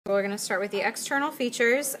We're going to start with the external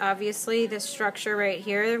features. Obviously, this structure right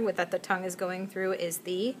here that the tongue is going through is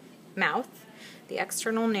the mouth. The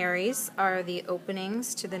external nares are the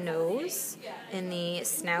openings to the nose in the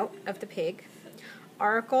snout of the pig.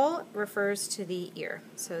 Auricle refers to the ear.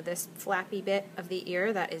 So this flappy bit of the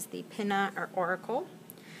ear, that is the pinna or auricle.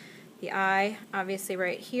 The eye, obviously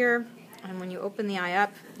right here, and when you open the eye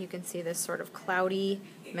up, you can see this sort of cloudy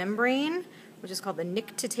membrane, which is called the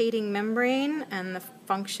nictitating membrane, and the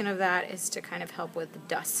function of that is to kind of help with the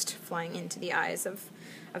dust flying into the eyes of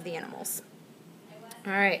the animals.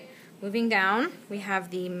 All right, moving down, we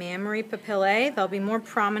have the mammary papillae. They'll be more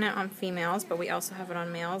prominent on females, but we also have it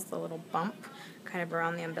on males, the little bump kind of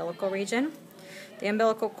around the umbilical region. The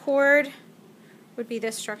umbilical cord would be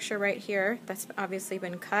this structure right here. That's obviously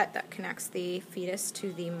been cut. That connects the fetus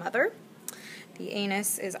to the mother. The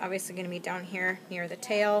anus is obviously going to be down here near the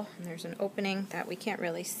tail, and there's an opening that we can't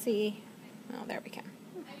really see. Oh, there we can.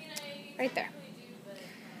 Right there.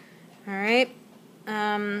 All right.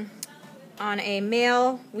 On a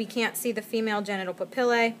male, we can't see the female genital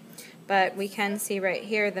papillae, but we can see right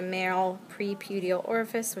here the male prepudial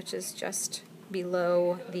orifice, which is just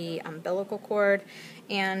below the umbilical cord.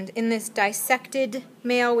 And in this dissected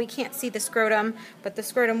male, we can't see the scrotum, but the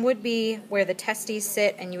scrotum would be where the testes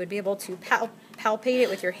sit, and you would be able to palpate it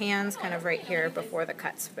with your hands kind of right here before the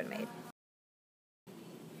cuts have been made.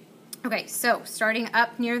 Okay, so starting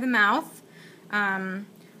up near the mouth,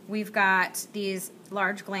 we've got these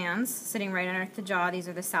large glands sitting right underneath the jaw. These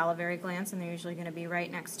are the salivary glands, and they're usually going to be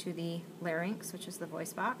right next to the larynx, which is the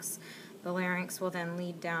voice box. The larynx will then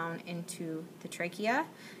lead down into the trachea.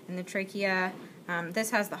 And the trachea,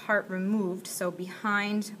 this has the heart removed, so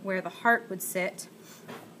behind where the heart would sit,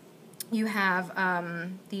 you have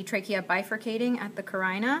the trachea bifurcating at the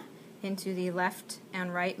carina into the left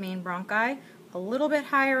and right main bronchi. A little bit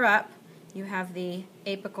higher up, you have the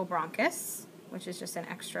apical bronchus, which is just an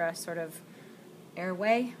extra sort of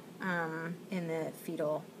airway in the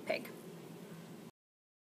fetal pig.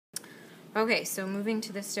 Okay, so moving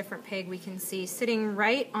to this different pig, we can see sitting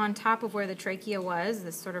right on top of where the trachea was,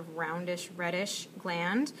 this sort of roundish, reddish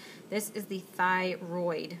gland. This is the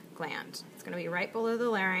thyroid gland. It's going to be right below the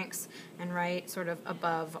larynx and right sort of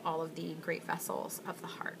above all of the great vessels of the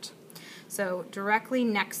heart. So directly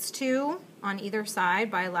next to, on either side,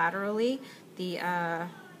 bilaterally, the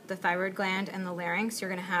thyroid gland and the larynx, you're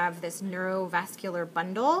going to have this neurovascular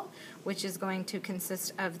bundle, which is going to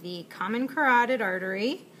consist of the common carotid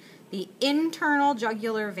artery, the internal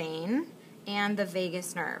jugular vein, and the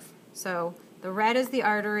vagus nerve. So the red is the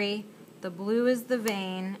artery, the blue is the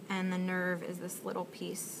vein, and the nerve is this little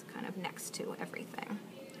piece kind of next to everything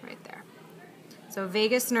right there. So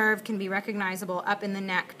vagus nerve can be recognizable up in the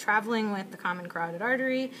neck, traveling with the common carotid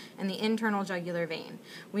artery and the internal jugular vein.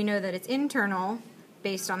 We know that it's internal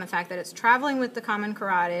based on the fact that it's traveling with the common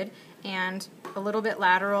carotid, and a little bit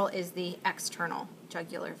lateral is the external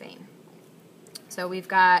jugular vein. So we've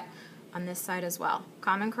got on this side as well,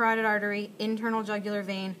 common carotid artery, internal jugular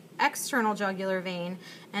vein, external jugular vein,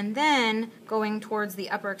 and then going towards the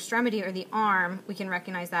upper extremity or the arm, we can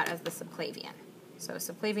recognize that as the subclavian. So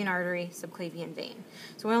subclavian artery, subclavian vein.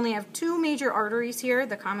 So we only have two major arteries here,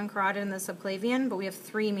 the common carotid and the subclavian, but we have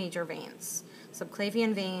three major veins.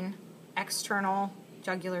 Subclavian vein, external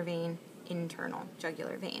jugular vein, internal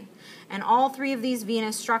jugular vein. And all three of these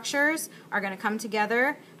venous structures are going to come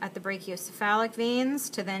together at the brachiocephalic veins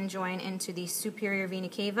to then join into the superior vena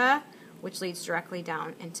cava, which leads directly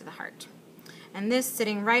down into the heart. And this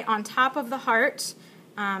sitting right on top of the heart,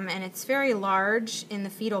 and it's very large in the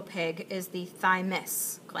fetal pig, is the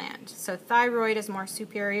thymus gland. So thyroid is more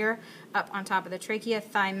superior up on top of the trachea.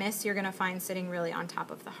 Thymus you're going to find sitting really on top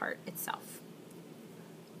of the heart itself.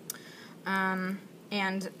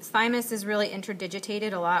 And thymus is really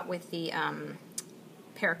interdigitated a lot with the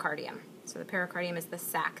pericardium. So the pericardium is the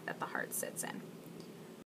sac that the heart sits in.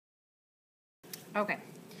 Okay,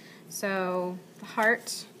 so the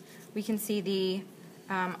heart, we can see the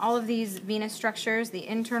all of these venous structures, the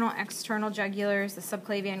internal, external jugulars, the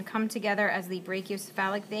subclavian, come together as the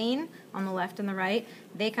brachiocephalic vein on the left and the right.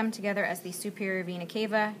 They come together as the superior vena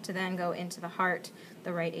cava to then go into the heart,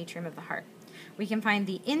 the right atrium of the heart. We can find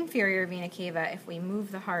the inferior vena cava if we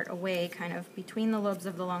move the heart away kind of between the lobes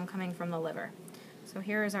of the lung coming from the liver. So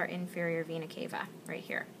here is our inferior vena cava right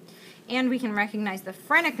here. And we can recognize the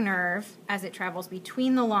phrenic nerve as it travels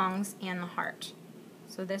between the lungs and the heart.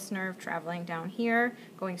 So this nerve traveling down here,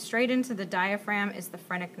 going straight into the diaphragm, is the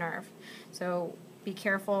phrenic nerve. So be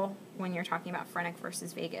careful when you're talking about phrenic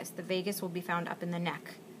versus vagus. The vagus will be found up in the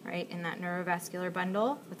neck, right, in that neurovascular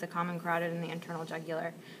bundle with the common carotid and the internal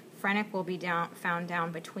jugular. phrenic will be found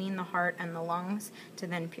down between the heart and the lungs to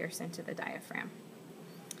then pierce into the diaphragm.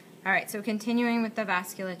 All right, so continuing with the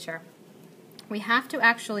vasculature. We have to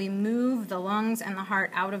actually move the lungs and the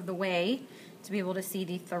heart out of the way to be able to see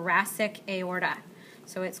the thoracic aorta.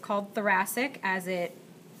 So it's called thoracic as it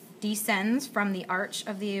descends from the arch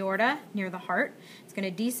of the aorta near the heart. It's going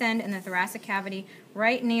to descend in the thoracic cavity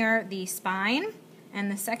right near the spine,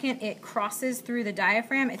 and the second it crosses through the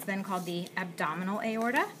diaphragm, it's then called the abdominal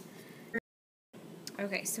aorta.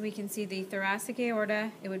 Okay, so we can see the thoracic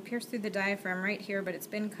aorta. It would pierce through the diaphragm right here, but it's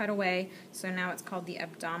been cut away, so now it's called the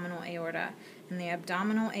abdominal aorta. And the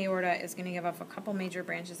abdominal aorta is going to give off a couple major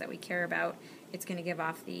branches that we care about. It's going to give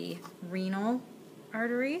off the renal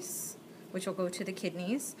arteries, which will go to the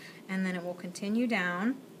kidneys, and then it will continue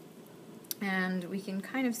down, and we can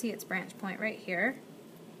kind of see its branch point right here.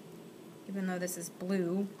 Even though this is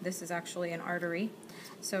blue, this is actually an artery.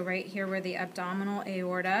 So right here where the abdominal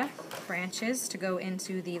aorta branches to go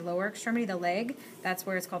into the lower extremity, the leg, that's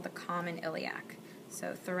where it's called the common iliac.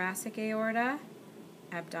 So thoracic aorta,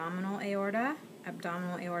 abdominal aorta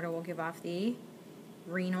will give off the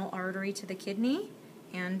renal artery to the kidney,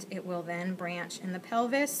 and it will then branch in the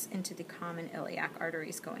pelvis into the common iliac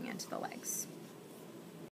arteries going into the legs.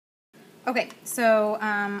 Okay, so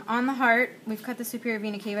on the heart, we've cut the superior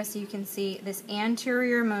vena cava so you can see this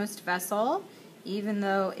anterior-most vessel. Even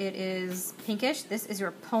though it is pinkish, this is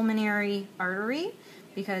your pulmonary artery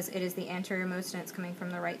because it is the anterior-most and it's coming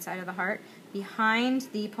from the right side of the heart. Behind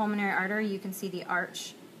the pulmonary artery, you can see the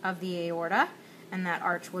arch of the aorta, and that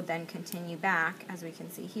arch would then continue back, as we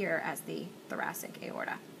can see here, as the thoracic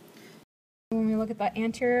aorta. When we look at the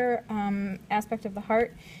anterior aspect of the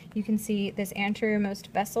heart, you can see this anterior-most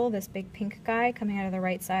vessel, this big pink guy coming out of the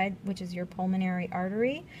right side, which is your pulmonary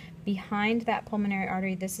artery. Behind that pulmonary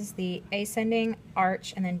artery, this is the ascending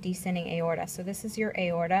arch and then descending aorta. So this is your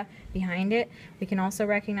aorta behind it. We can also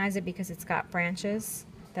recognize it because it's got branches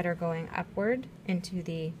that are going upward into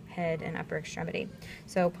the head and upper extremity.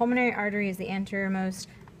 So pulmonary artery is the anterior-most,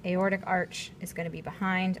 aortic arch is going to be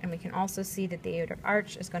behind, and we can also see that the aortic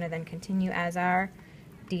arch is going to then continue as our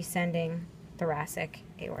descending thoracic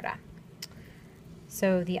aorta.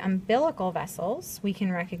 So the umbilical vessels, we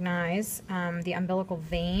can recognize the umbilical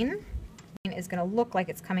vein is going to look like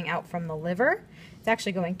it's coming out from the liver. It's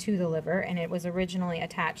actually going to the liver, and it was originally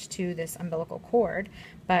attached to this umbilical cord,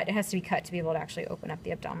 but it has to be cut to be able to actually open up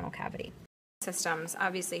the abdominal cavity. Systems,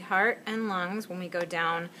 obviously heart and lungs. When we go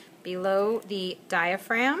down below the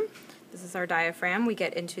diaphragm, this is our diaphragm, we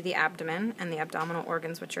get into the abdomen and the abdominal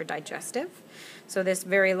organs, which are digestive. So this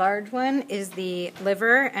very large one is the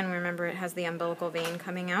liver, and remember it has the umbilical vein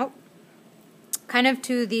coming out. Kind of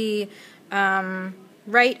to the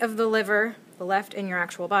right of the liver, the left in your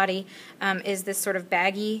actual body, is this sort of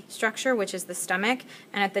baggy structure, which is the stomach.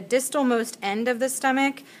 And at the distal-most end of the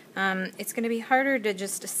stomach, it's going to be harder to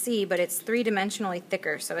just see, but it's three-dimensionally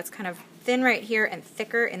thicker. So it's kind of thin right here and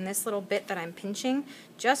thicker in this little bit that I'm pinching.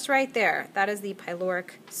 Just right there, that is the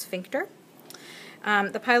pyloric sphincter.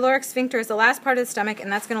 The pyloric sphincter is the last part of the stomach,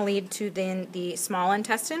 and that's going to lead to then the small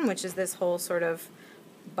intestine, which is this whole sort of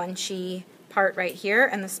bunchy part right here,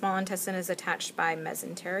 and the small intestine is attached by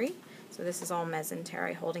mesentery. So this is all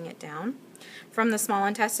mesentery holding it down. From the small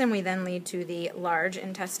intestine, we then lead to the large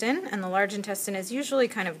intestine, and the large intestine is usually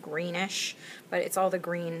kind of greenish, but it's all the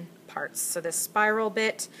green parts. So this spiral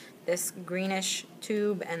bit, this greenish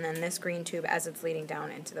tube, and then this green tube as it's leading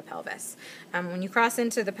down into the pelvis. When you cross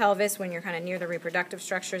into the pelvis, when you're kind of near the reproductive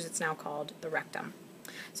structures, it's now called the rectum.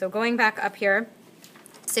 So going back up here,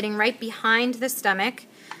 sitting right behind the stomach,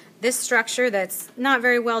 this structure that's not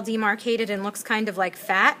very well demarcated and looks kind of like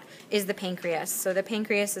fat is the pancreas. So the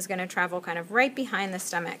pancreas is going to travel kind of right behind the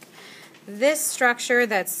stomach. This structure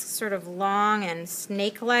that's sort of long and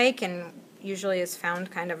snake-like and usually is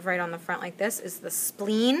found kind of right on the front like this is the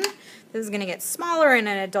spleen. This is going to get smaller in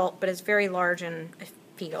an adult, but is very large in a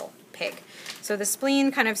fetal pig. So the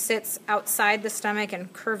spleen kind of sits outside the stomach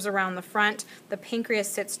and curves around the front. The pancreas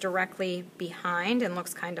sits directly behind and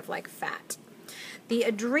looks kind of like fat. The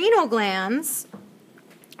adrenal glands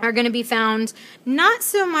are going to be found not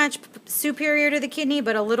so much superior to the kidney,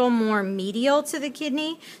 but a little more medial to the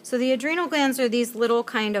kidney. So the adrenal glands are these little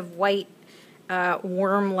kind of white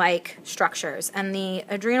worm-like structures. And the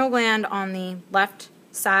adrenal gland on the left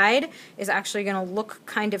side is actually going to look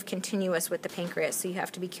kind of continuous with the pancreas, so you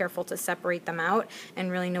have to be careful to separate them out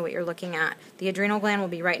and really know what you're looking at. The adrenal gland will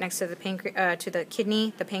be right next to the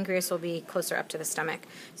kidney. The pancreas will be closer up to the stomach.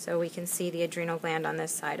 So we can see the adrenal gland on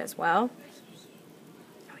this side as well.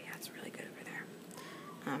 Oh yeah, it's really good over there.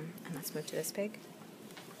 And let's move to this pig.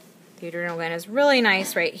 The adrenal gland is really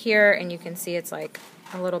nice right here, and you can see it's like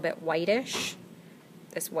a little bit whitish,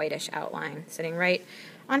 this whitish outline sitting right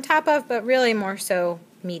on top of, but really more so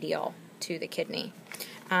medial to the kidney.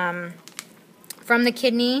 From the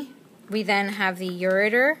kidney, we then have the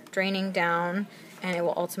ureter draining down, and it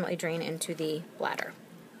will ultimately drain into the bladder.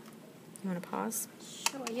 You want to pause?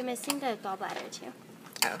 Sure. You're missing the gallbladder too.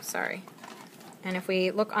 Oh, sorry. And if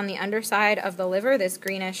we look on the underside of the liver, this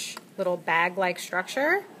greenish little bag-like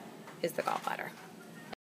structure is the gallbladder.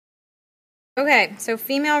 Okay, so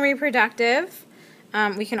female reproductive,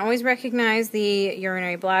 we can always recognize the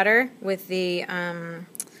urinary bladder with the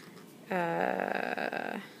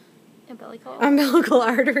umbilical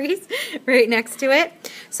arteries right next to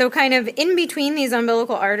it. So kind of in between these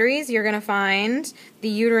umbilical arteries, you're going to find the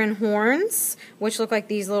uterine horns, which look like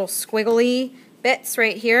these little squiggly bits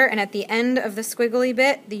right here, and at the end of the squiggly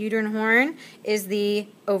bit, the uterine horn, is the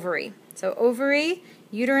ovary. So ovary,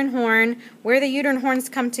 uterine horn, where the uterine horns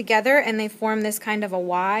come together and they form this kind of a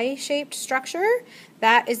Y-shaped structure,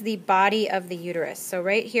 that is the body of the uterus. So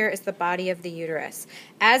right here is the body of the uterus.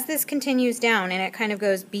 As this continues down and it kind of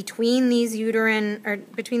goes between these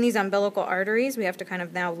between these umbilical arteries, we have to kind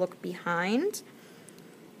of now look behind.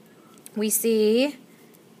 We see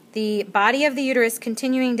the body of the uterus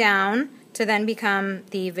continuing down to then become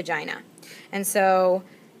the vagina. And so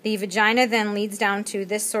the vagina then leads down to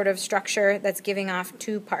this sort of structure that's giving off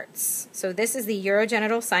two parts. So this is the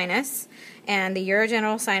urogenital sinus, and the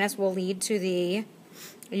urogenital sinus will lead to the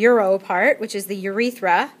uro part, which is the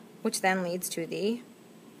urethra, which then leads to the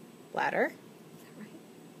bladder.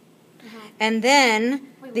 And then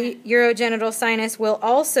the urogenital sinus will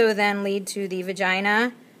also then lead to the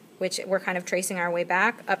vagina, which we're kind of tracing our way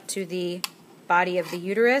back up to the body of the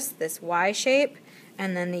uterus, this Y shape,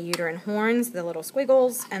 and then the uterine horns, the little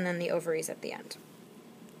squiggles, and then the ovaries at the end.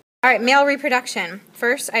 All right, male reproduction.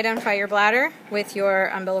 First, identify your bladder with your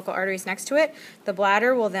umbilical arteries next to it. The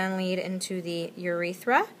bladder will then lead into the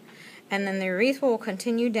urethra, and then the urethra will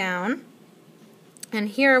continue down. And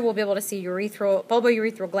here we'll be able to see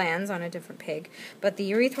bulbourethral glands on a different pig. But the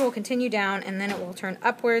urethra will continue down, and then it will turn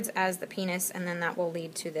upwards as the penis, and then that will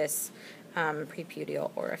lead to this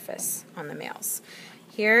prepudial orifice on the males.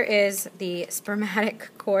 Here is the spermatic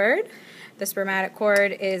cord. The spermatic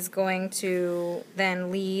cord is going to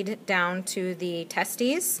then lead down to the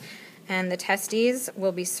testes, and the testes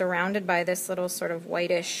will be surrounded by this little sort of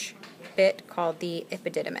whitish bit called the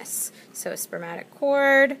epididymis. So spermatic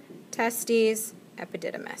cord, testes,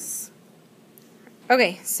 epididymis.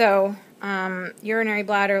 Okay, so urinary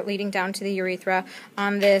bladder leading down to the urethra.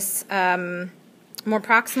 On this more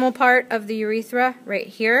proximal part of the urethra, right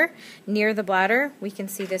here, near the bladder, we can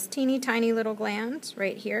see this teeny tiny little gland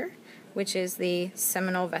right here, which is the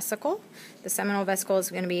seminal vesicle. The seminal vesicle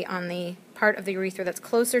is going to be on the part of the urethra that's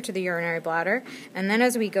closer to the urinary bladder. And then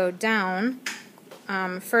as we go down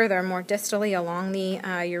further, more distally along the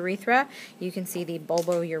urethra, you can see the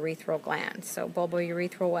bulbourethral gland. So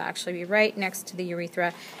bulbourethral will actually be right next to the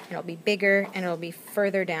urethra, and it'll be bigger, and it'll be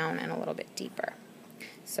further down and a little bit deeper.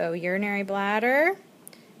 So urinary bladder,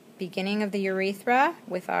 beginning of the urethra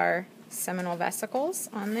with our seminal vesicles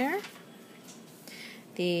on there.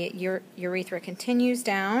 The urethra continues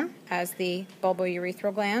down as the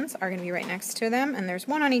bulbourethral glands are going to be right next to them, and there's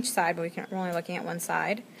one on each side, but we're only looking at one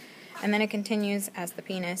side. And then it continues as the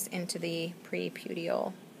penis into the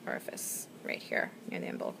prepudial orifice right here near the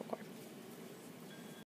umbilical cord.